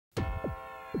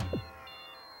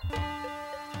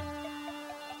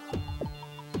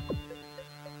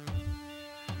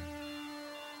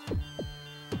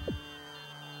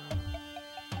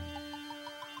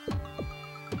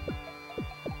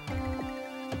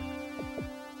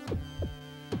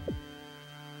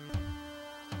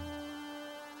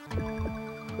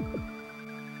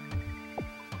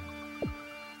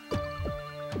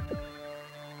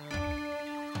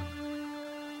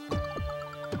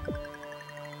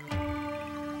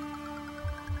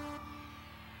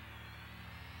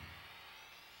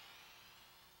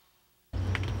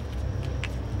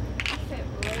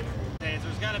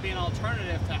be an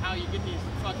alternative to how you get these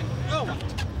fucking. Oh my.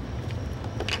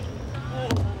 Oh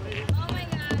my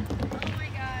god. Oh my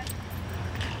god.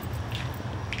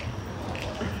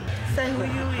 Say who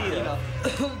you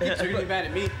is. You're really mad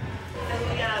at me. Say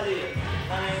who y'all is.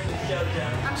 My name is JoJo.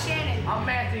 I'm Shannon. I'm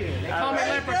Matthew. They call me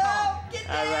Leprechaun. Get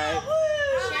down. All right.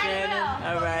 Shannon.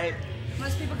 All right.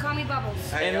 Most people call me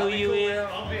Bubbles. And who you is?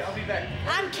 I'll be back.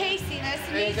 I'm Casey. Nice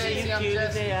to meet Casey, you. I'm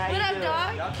Jesse. What up,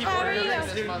 dog? How are you?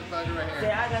 This motherfucker right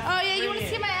here. Oh yeah, you want to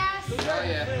see my ass? Oh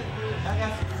yeah. I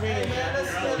got some friends.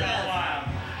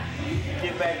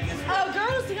 Get back this way. Oh,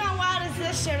 girls gone wild is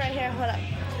this shit right here. Hold up.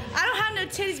 I don't have no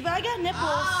titties, but I got nipples.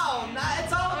 Oh, nah,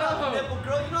 it's all about the nipple,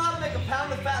 girl. You know how to make a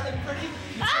pound of fat look pretty?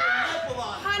 You put a nipple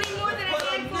on it. Honey, more than a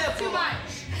handful is too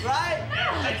much. Right?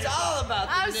 It's all about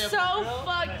the I'm nipple, so girl.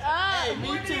 fucked up. Hey,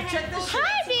 me too. Check this shit.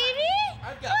 Hi, baby.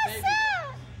 What's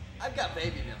up? I've got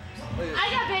baby nipples.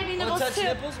 I got baby nipples touch too.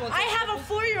 nipples? I have a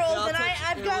 4-year-old and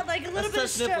I've got like a little bit of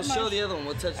strip nipples. Show marks. the other one.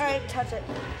 We'll touch All right, touch it.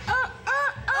 Oh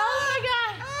my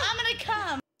god. I'm gonna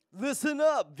come. Listen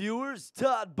up, viewers.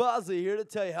 Todd Bosley here to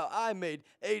tell you how I made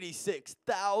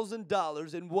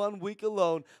 $86,000 in 1 week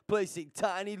alone placing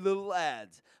tiny little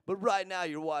ads. But right now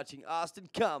you're watching Austin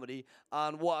Comedy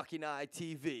on Walking Eye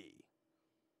TV.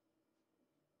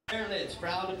 Apparently it's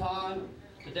frowned upon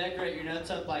to decorate your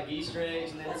nuts up like Easter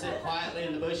eggs and then sit quietly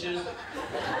in the bushes.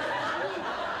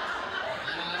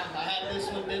 I had this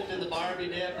one dipped in the Barbie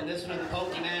dip and this one in the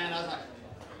Pokemon. I was like,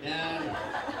 yeah.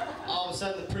 All of a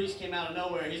sudden the priest came out of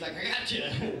nowhere. He's like, I got you.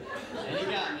 And he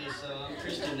got me, so I'm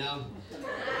Christian now.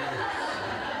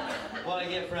 What I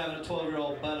get for having a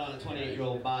 12-year-old butt on a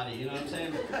 28-year-old body, you know what I'm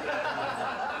saying?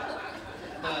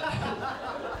 But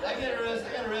I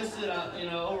got arrested,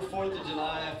 over 4th of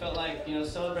July. I felt like,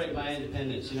 celebrate my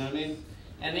independence, you know what I mean?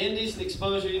 And the indecent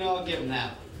exposure, I'll give them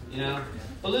that one,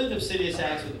 Ballooned obsidious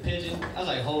acts with a pigeon. I was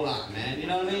like, hold on, man, you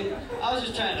know what I mean? I was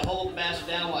just trying to hold the bastard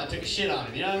down while I took a shit on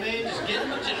him, you know what I mean? Just give him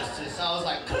justice. I was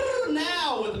like,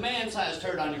 now with a man-sized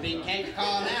turd on your beak, can't you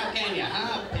call now, can you,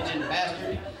 huh, pigeon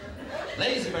bastard?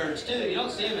 Lazy birds, too. You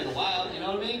don't see them in the wild, you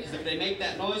know what I mean? Because if they make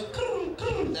that noise,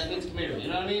 that means come here, you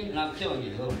know what I mean? And I'm killing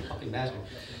you, little fucking bastard.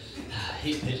 I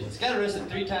hate pigeons. Got arrested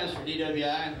 3 times for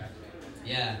DWI.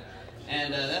 Yeah.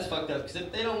 And that's fucked up, because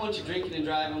if they don't want you drinking and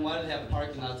driving, why do they have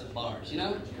parking lots at bars, They've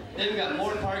even got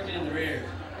more parking in the rear.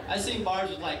 I've seen bars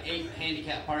with like 8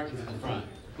 handicap parkings in the front,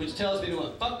 which tells me they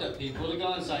want fucked up people to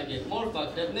go inside, get more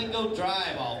fucked up, and then go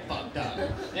drive all fucked up,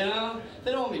 They don't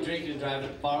want me drinking and driving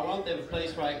at the bar. Why don't they have a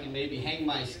place where I can maybe hang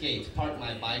my skates, park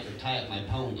my bike, or tie up my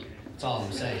pony? That's all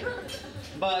I'm saying.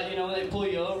 But, when they pull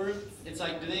you over, it's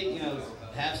like, do they,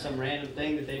 have some random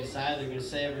thing that they decide they're going to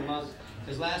say every month?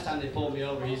 Because last time they pulled me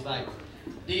over, he's like,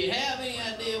 do you have any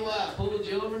idea why I pulled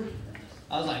you over?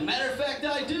 I was like, matter of fact,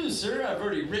 I do, sir. I've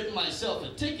already written myself a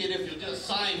ticket. If you'll just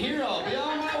sign here, I'll be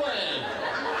on my way.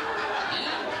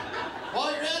 Yeah.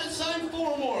 While you're at it, sign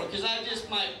 4 more, because I just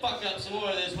might fuck up some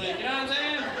more this week. You know what I'm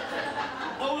saying?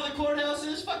 Over the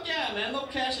courthouses, fuck yeah, man. They'll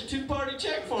cash a 2-party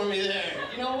check for me there.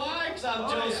 You know why? Because I'm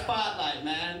Joe's Spotlight,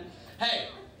 man. Hey.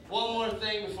 One more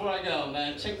thing before I go,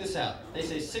 man. Check this out. They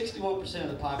say 61% of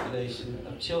the population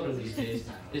of children these days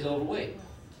is overweight.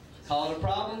 Call it a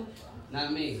problem?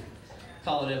 Not me.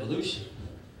 Call it evolution.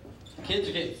 Kids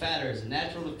are getting fatter as a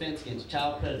natural defense against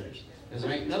child predators. Because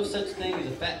there ain't no such thing as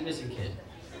a fat missing kid.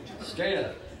 Straight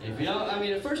up. If you don't,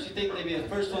 at first you think they'd be the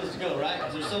first ones to go, right?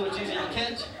 Because they're so much easier to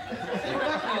catch. Hey,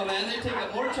 fuck no, man. They take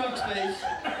up more trunk space.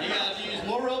 You got to use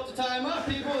more rope to tie them up,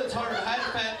 people. It's harder to hide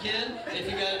a fat kid. If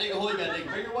you got to dig a hole, you got to dig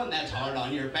a bigger one. That's hard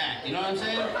on your back. You know what I'm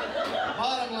saying?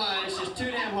 Bottom line, it's just too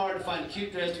damn hard to find a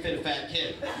cute dress to fit a fat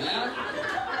kid.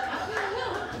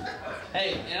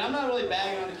 Hey, and I'm not really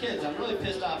bagging on the kids. I'm really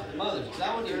pissed off at the mothers, because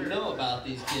I wouldn't even know about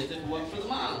these kids if it wasn't for the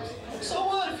moms. So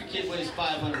what if your kid weighs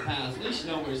 500 pounds? At least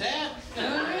you know where he's at. You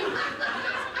know what I mean?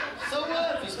 So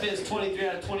what if he spends 23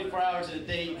 out of 24 hours a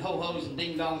day eating ho-hos and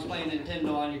ding-dongs playing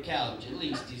Nintendo on your couch? At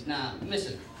least he's not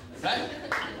missing, right?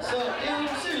 So,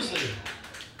 seriously.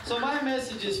 So my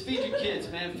message is feed your kids,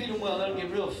 man. Feed them well. Let them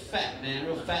get real fat, man.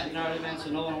 Real fat and gnarly, man,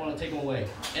 so no one will want to take them away.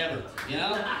 Ever.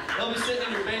 They'll be sitting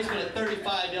in your basement at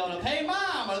 35 yelling up, hey,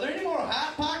 Mom, are there any more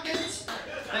Hot Pockets?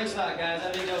 Thanks a lot, guys.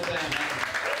 I think go bang, man.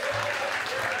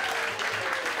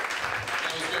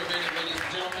 That was good, Bennett, ladies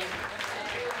and gentlemen.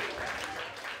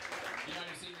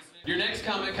 Your next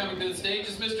comic coming to the stage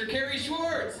is Mr. Kerry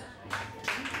Schwartz. Come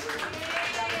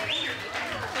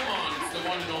on, it's the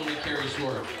one and only Kerry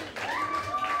Schwartz.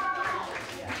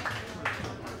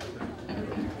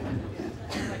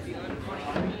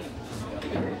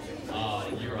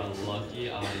 You're a lucky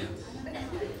audience.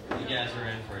 You guys are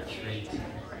in for a treat.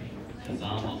 Because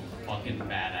I'm a fucking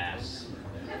badass.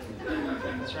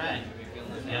 That's right.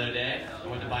 The other day, I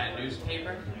went to buy a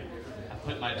newspaper. I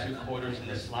put my 2 quarters in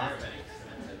the slot,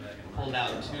 pulled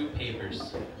out 2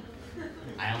 papers.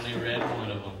 I only read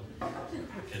one of them,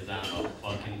 because I'm a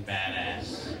fucking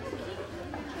badass.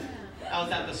 I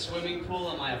was at the swimming pool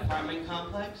at my apartment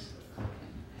complex.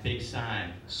 Big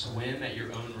sign, swim at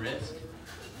your own risk.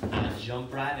 I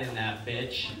jump right in that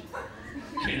bitch,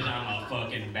 because I'm a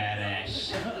fucking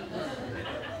badass.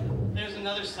 There's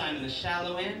another sign in the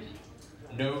shallow end,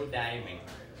 no diving.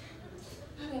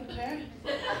 I didn't care.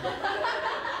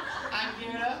 I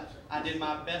geared up, I did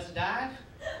my best dive,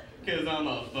 because I'm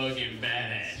a fucking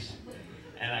badass.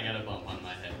 And I got a bump on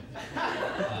my head.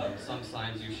 Some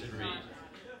signs you should read.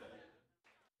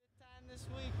 Time this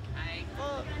week. Hey.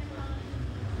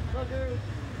 Bugger.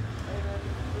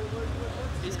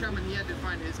 He's coming. He had to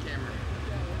find his camera.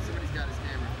 Somebody's got his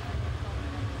camera.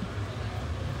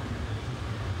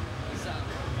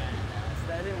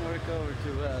 That didn't work over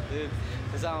too well, dude.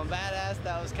 Cause I'm a badass.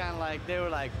 That was kind of like, they were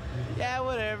like, yeah,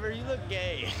 whatever, you look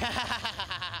gay.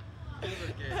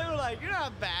 They were like, you're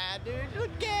not bad, dude. You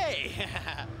look gay.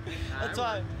 That's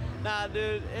why. Nah,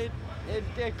 dude.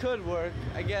 It could work,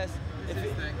 I guess. If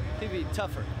it could be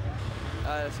tougher. All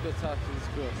right, let's go talk to this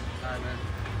girl. All right, man.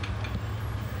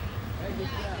 Hey, good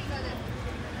job.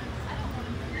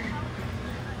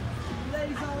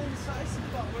 Ladies all indecisive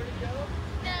about where to go.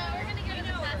 No, we're gonna go to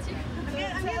the tattoo.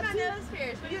 I'm getting my nose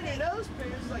pierced. What do you think? Nose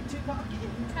pierced like Tupac.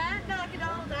 Huh? No, like a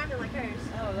double diamond like hers.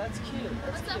 Oh, that's cute.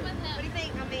 That's What's up with him? What do you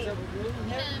think on me? Him.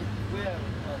 We have.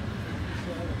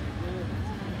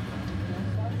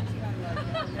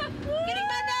 Getting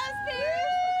my nose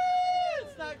pierced!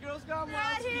 It's not Girls Gone Wild. Right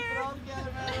Let's keep here. it all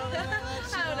together, man.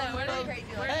 I don't know, we're not crazy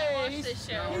like Hey, watch he's, this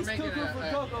show. he's cuckoo for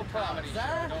Cocoa comedy Pops.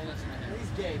 show. Don't listen to him.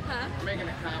 He's gay. Huh? We're making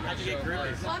a comedy show. Well,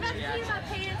 I'm about to pee my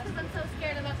pants because I'm so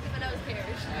scared I'm about to get my nose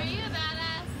pierced. Are you a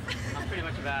badass? I'm pretty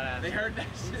much a badass. They heard that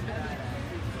shit.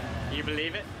 You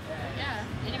believe it? Yeah.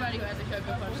 Anybody who has a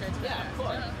Cocoa Puff shirt's a badass. of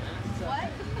course.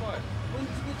 What? When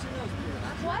did you get your nose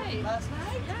pierced? What? Last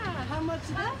night? Yeah. How much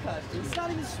did that cost you? It's not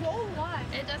even swollen. Why?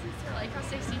 It doesn't still. It cost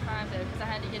 $65 though because I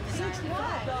had to get the $65.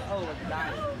 Oh, like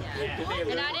 $9. Yeah.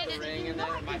 And I didn't. Ring and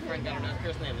then my friend got a nose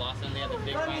piercing. They lost it and they had the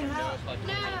big But I mean, white how- nose. Like,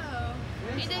 No.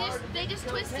 They just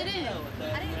twisted it.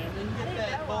 I didn't get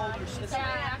that boulder shit. So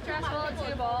after I swallowed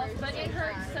 2 balls, but it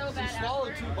hurt so bad.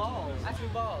 Swallowed after. 2 balls. 2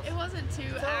 balls. It wasn't 2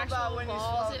 Tell about actual when you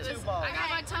balls. swallowed It 2 was. balls. I got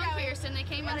my tongue pierced and they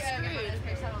came unscrewed,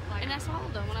 and I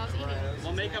swallowed them when I was eating.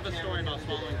 We'll make up a story about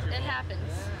swallowing 2 It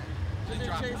happens. Dude,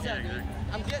 check this out, dude.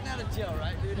 I'm getting out of jail,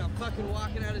 right, dude? I'm fucking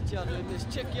walking out of jail, dude. This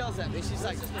chick yells at me. She's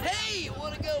like, hey, you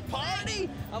wanna go party?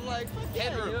 I'm like, fuck yeah,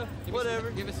 Headroom. you know,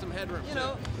 whatever. Give us some headroom. You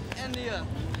know, and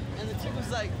the chick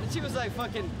was like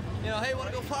fucking, you know, hey,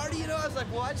 wanna go party? You know, I was like,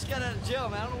 well, I just got out of jail,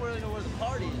 man. I don't really know where the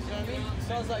party is, you know what I mean?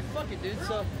 So I was like, fuck it, dude.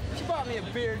 So she bought me a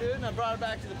beer, dude, and I brought her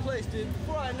back to the place, dude.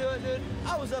 Before I knew it, dude,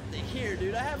 I was up to here,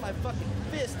 dude. I had my fucking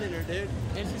fist in her, dude,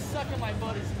 and she's sucking my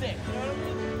buddy's dick, you know what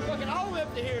I mean? Fucking all the way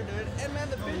up to here, dude. And man,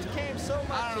 the bitch came so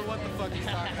much. I don't know what the fuck he's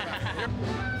talking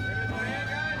about.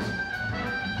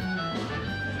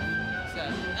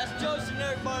 That's Joe's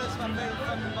generic bar. That's my favorite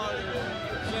fucking bar.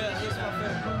 Yeah, that's my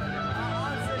favorite bar.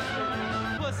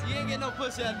 Pussy, you ain't getting no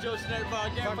pussy out of Joe's generic bar. I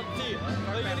guarantee you.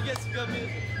 But you're gonna get some good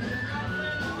music.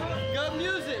 Good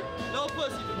music. No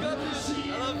pussy, but good music.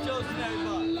 I love Joe's generic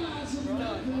bar.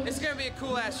 It's gonna be a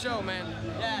cool ass show, man.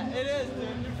 Yeah, it is, dude.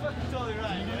 You're fucking totally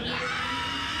right, dude.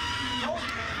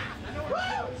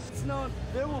 It's known,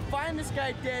 they will find this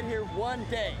guy dead here one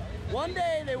day. One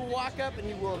day they will walk up and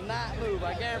he will not move.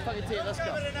 I guarantee you. Let's go.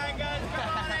 Tonight, guys. Come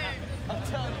on in. I'm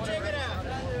telling you. Check it out.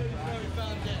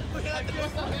 Look at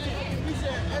that. He's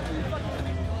there every fucking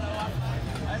week.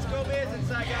 Let's go business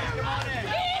inside, guys. Come on in.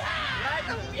 Right?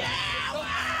 Come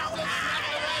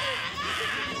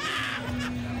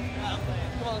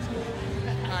on, let's go.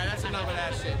 Alright, that's enough of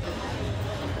that shit.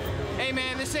 Hey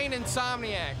man, this ain't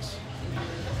Insomniacs.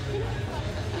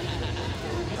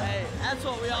 Hey, that's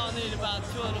what we all need about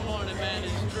 2 in the morning, man,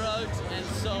 is drugs and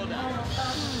soda. You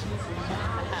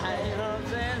know what I'm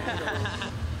saying?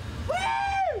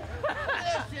 Woo!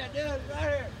 This shit, dude, right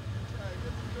here.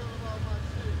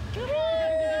 Come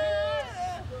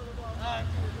here!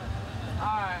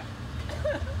 Alright.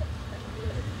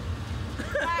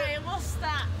 Alright, we'll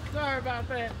stop. Sorry about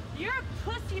that. You're a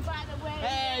pussy, by the way.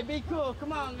 Hey, be cool.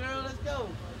 Come on, girl, let's go.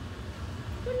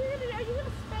 What are you gonna do? Are you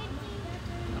gonna spank me?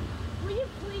 Will you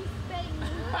please spank me?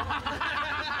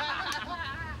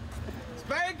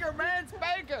 Spanker, man,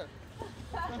 spanker.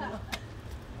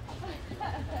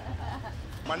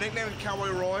 My nickname is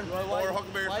Cowboy Roy or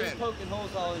Huckleberry Why are you Finn. poking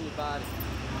holes all in your body?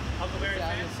 Huckleberry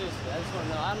Yeah, Finn. seriously, I just want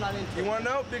to know. I'm not into You it. want to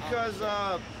know? Because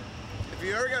if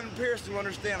you ever gotten pierced, you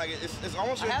understand. Like it's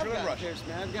almost an adrenaline rush. Pierced,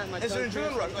 man. I've gotten my It's tongue an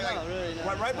adrenaline rush. pierced. Like, No, really, no.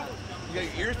 right before, you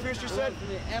got your ears pierced, you said?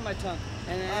 And my tongue.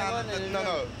 And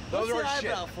No, those are what's shit.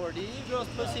 your eyebrow for? Do you girls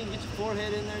pussy and get your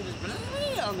forehead in there and just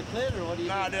on the clit, or what do you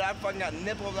do? Nah, dude, I've fucking got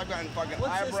nipples, I've gotten fucking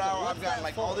What's this eyebrow, for? I've gotten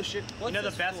like all this shit. You know the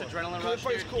best adrenaline rush,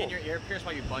 dude? Cool. Getting your ear pierced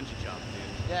while you bungee jump, dude.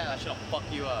 Yeah. That shit'll fuck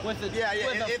you up. With a, Yeah,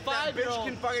 with a if that bitch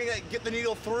can fucking like, get the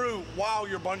needle through while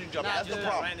you're bungee jumping, that's the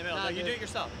problem. Right in the middle. Nah, no, you dude. do it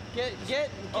yourself.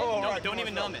 Don't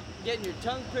even numb it. Getting your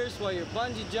tongue pierced while you're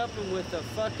bungee jumping with a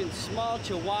fucking small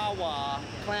chihuahua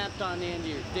clamped on the end of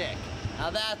your dick.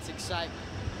 Now that's excitement.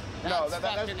 That's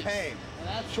pain.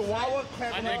 Chihuahua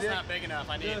clamped on My my dick's dick. not big enough.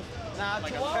 I need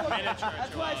like chihuahua, a miniature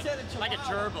that's why I said a chihuahua. Like a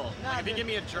gerbil. Nah, Like if you give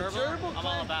me a gerbil, I'm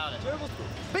all about it. Gerbil's cool.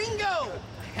 Bingo!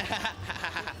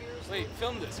 Wait,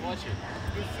 film this. Watch it.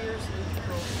 He fears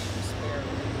despair.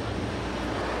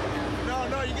 No,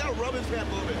 you gotta rub his hand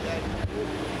a little bit.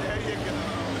 There you go.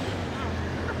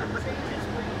 Changes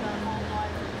bring about home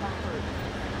life and comfort.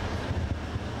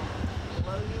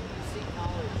 Below you, you seek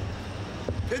knowledge.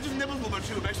 Pinch his nipples a little bit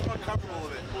too, makes him uncomfortable a little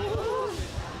bit.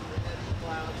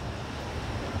 Clouds.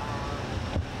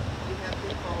 You have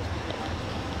pitfalls to your life.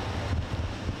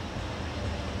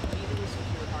 Neither is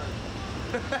your heart.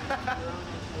 Your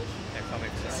own intuition.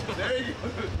 There you go.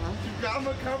 You got him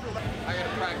uncomfortable. I gotta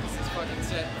practice this fucking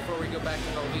set before we go back to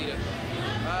Velveeta.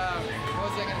 What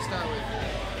was I gonna start with?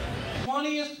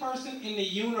 Funniest person in the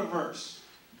universe.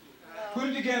 Put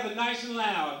it together nice and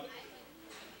loud.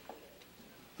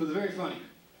 For the very funny,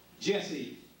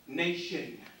 Jesse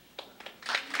Nation.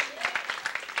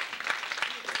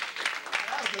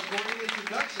 That was a great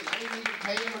introduction. I didn't even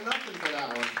pay him or nothing for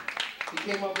that one. He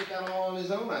came up with that all on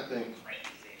his own, I think.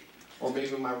 Or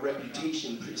maybe my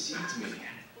reputation precedes me.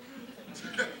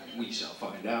 We shall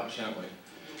find out, shan't we?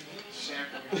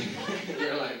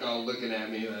 You're like all looking at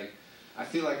me like, I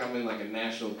feel like I'm in like a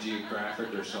National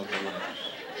Geographic or something like.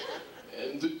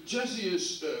 And the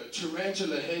Jessius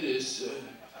tarantula hedis,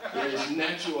 his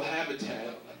natural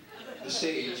habitat, the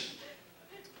stage.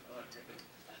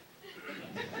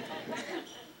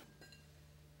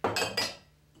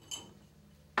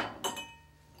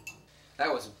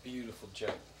 That was a beautiful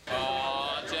joke.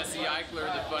 Aw, Jesse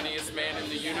Ickler, the funniest man in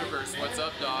the universe. What's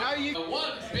up, dog?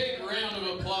 One big round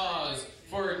of applause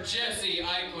for Jesse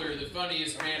Ickler, the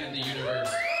funniest man in the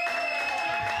universe.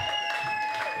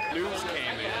 News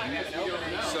came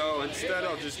in, so instead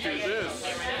I'll just do this.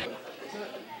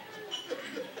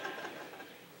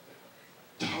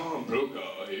 Tom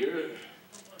Brokaw here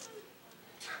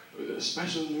with a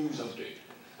special news update.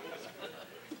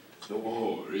 The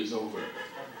war is over.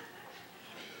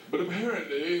 But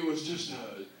apparently it was just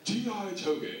a G.I.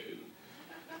 token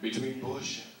between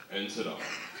Bush and Saddam.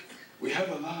 We have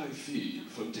a live feed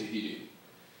from Tahiti.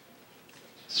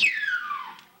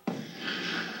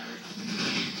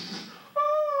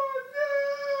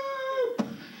 Oh no!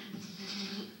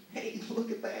 Hey,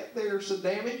 look at that there,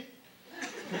 Saddammy.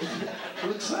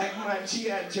 Looks like my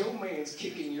G.I. Joe man's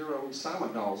kicking your old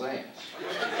Samadal's ass.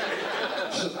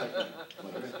 So like,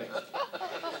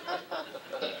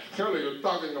 Kelly, you're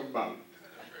talking about.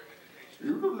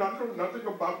 You do not know nothing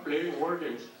about playing war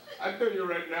games. I tell you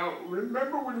right now,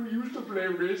 remember when we used to play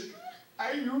Risk?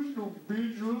 I used to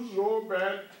beat you so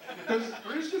bad. Because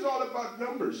Risk is all about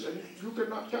numbers, and you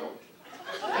cannot count.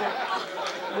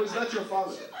 Was that your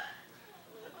father?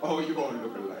 Oh, you all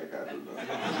look alike, I don't know.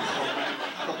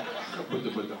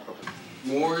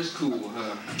 War is cool,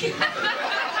 huh?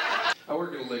 I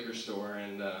work at a liquor store,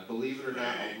 and believe it or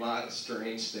not, a lot of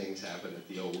strange things happen at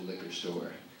the old liquor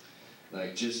store.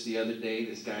 Like just the other day,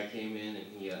 this guy came in and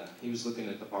he was looking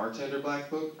at the bartender black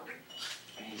book,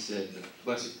 and he said,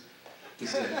 bless you, he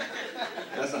said,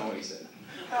 that's not what he said.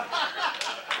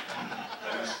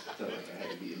 I just felt like I had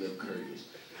to be a little courteous.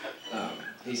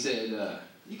 He said,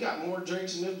 you got more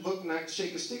drinks in this book than I can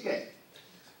shake a stick at.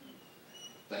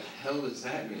 The hell does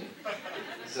that mean?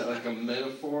 Is that like a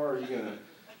metaphor? Are you gonna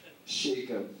shake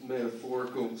a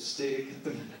metaphorical stick at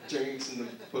the drinks in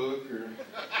the book, or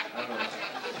I don't know.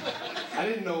 I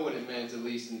didn't know what it meant, at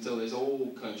least until this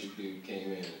old country dude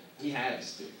came in. He had a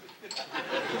stick.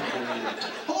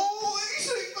 Oh, he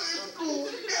shake my school.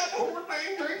 You got more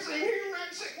dang drinks in here than I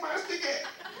can shake my stick at.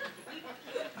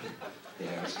 Yeah,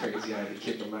 it was crazy. I had to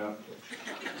kick him out.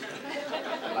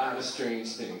 A lot of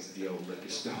strange things at the old liquor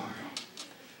store.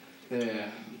 Yeah,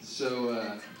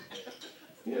 so,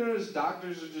 you know, those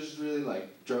doctors are just really like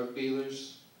drug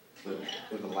dealers with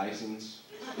a license,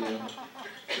 you know?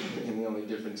 And the only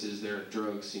difference is their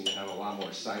drugs seem to have a lot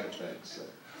more side effects,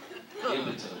 like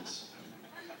impotence.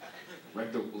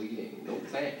 rectal bleeding, no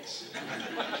thanks.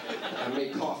 I may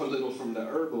cough a little from the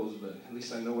herbals, but at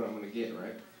least I know what I'm gonna get,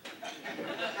 right?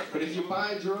 But if you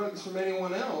buy drugs from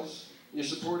anyone else, you're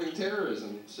supporting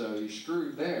terrorism, so you're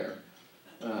screwed there.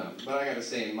 But I gotta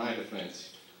say, in my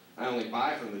defense, I only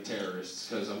buy from the terrorists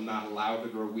because I'm not allowed to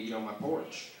grow weed on my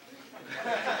porch.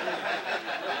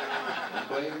 Don't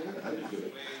blame me, I didn't do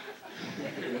it.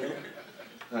 You know?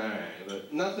 Alright,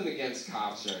 but nothing against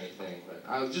cops or anything, but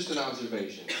just an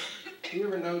observation. You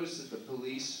ever notice that the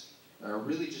police are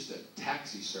really just a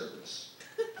taxi service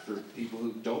for people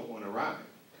who don't want to ride?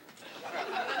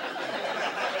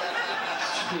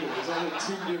 It's true, there's only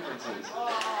two differences.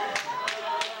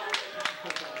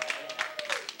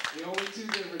 The only two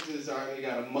differences are they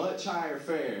got a much higher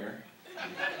fare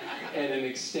and an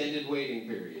extended waiting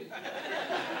period.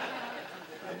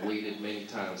 I've waited many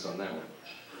times on that one.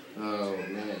 Oh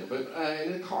man, but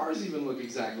and the cars even look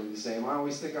exactly the same. I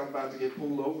always think I'm about to get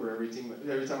pulled over every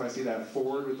time I see that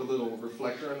Ford with the little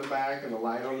reflector on the back and the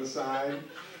light on the side.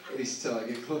 At least until I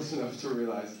get close enough to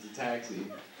realize it's a taxi.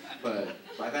 But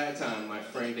by that time, my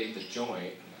friend ate the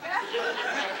joint. What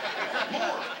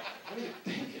are you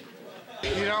thinking?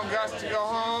 You don't got to go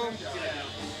home,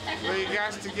 but you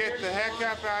got to get the heck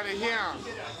up out of here.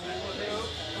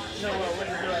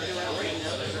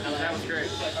 That was great.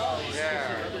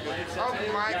 Yeah. Oh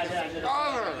my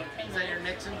God. Is that your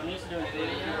Nixon?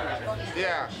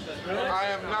 Yeah. I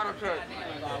am not a cook.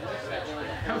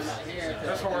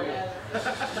 That's horrible. I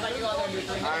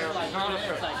am not a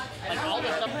cook. Like all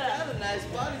the stuff. Had a nice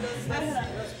body.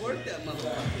 Let's work that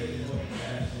motherfucker.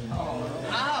 Oh.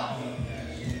 Ow!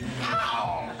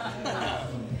 Ow!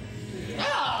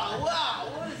 Oh, wow,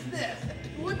 what is this?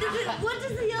 What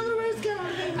does the yellow rose got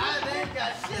on him? I ain't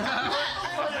got shit on that.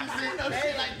 I've never seen no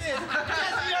shit like this.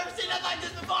 Jesse, you ever seen nothing like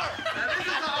this before? This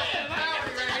is awesome. I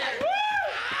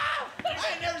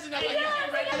ain't never seen nothing like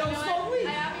this. I don't smoke weed.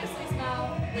 I obviously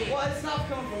smell weed. Well, it's not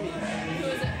coming from me. Who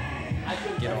is it? I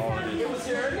couldn't get all of it. It was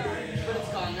here earlier, but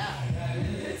it's gone now.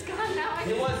 It's gone now.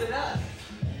 It wasn't us.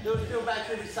 There was people back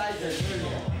here besides us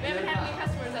earlier. We haven't had any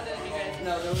customers other than you guys.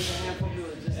 No, there was a handful who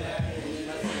were just like,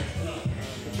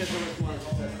 because there was one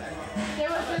suspect.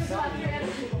 There was this one here.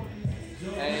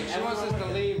 Hey, if she wants us to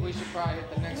leave, we should probably hit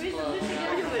the next club. We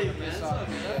can leave, man. It's all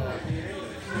good.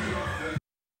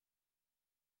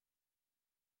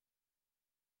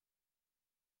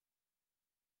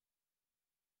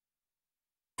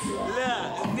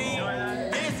 Look, see,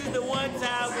 this is the one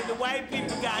time when the white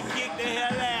people got kicked the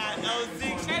hell out.